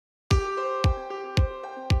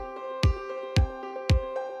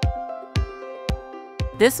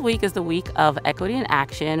This week is the week of Equity in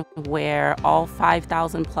Action, where all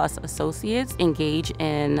 5,000 plus associates engage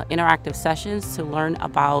in interactive sessions to learn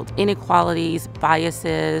about inequalities,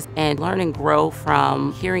 biases, and learn and grow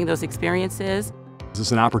from hearing those experiences. This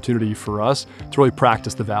is an opportunity for us to really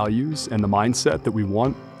practice the values and the mindset that we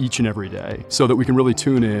want each and every day so that we can really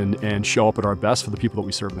tune in and show up at our best for the people that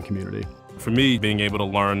we serve in the community. For me, being able to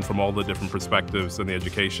learn from all the different perspectives and the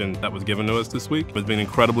education that was given to us this week has been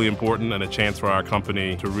incredibly important and a chance for our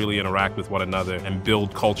company to really interact with one another and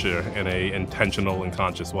build culture in an intentional and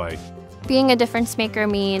conscious way. Being a difference maker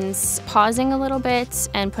means pausing a little bit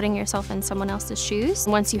and putting yourself in someone else's shoes.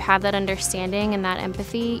 Once you have that understanding and that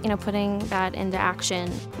empathy, putting that into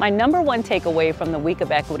action. My number one takeaway from the week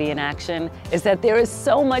of Equity in Action is that there is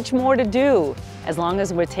so much more to do. As long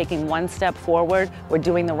as we're taking one step forward, we're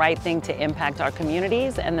doing the right thing to impact our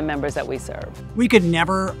communities and the members that we serve. We could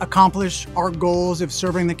never accomplish our goals of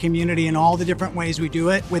serving the community in all the different ways we do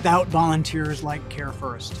it without volunteers like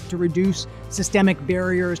CareFirst, to reduce systemic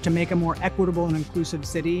barriers, to make a more equitable and inclusive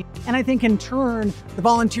city. And I think in turn, the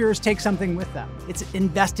volunteers take something with them. It's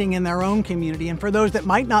investing in their own community, and for those that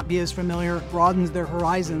might not be as familiar, broadens their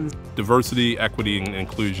horizons. Diversity, equity, and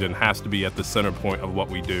inclusion has to be at the center point of what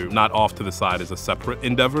we do, not off to the side as a separate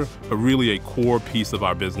endeavor, but really a core piece of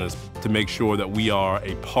our business to make sure that we are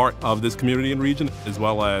a part of this community and region, as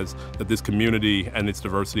well as that this community and its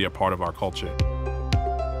diversity are part of our culture.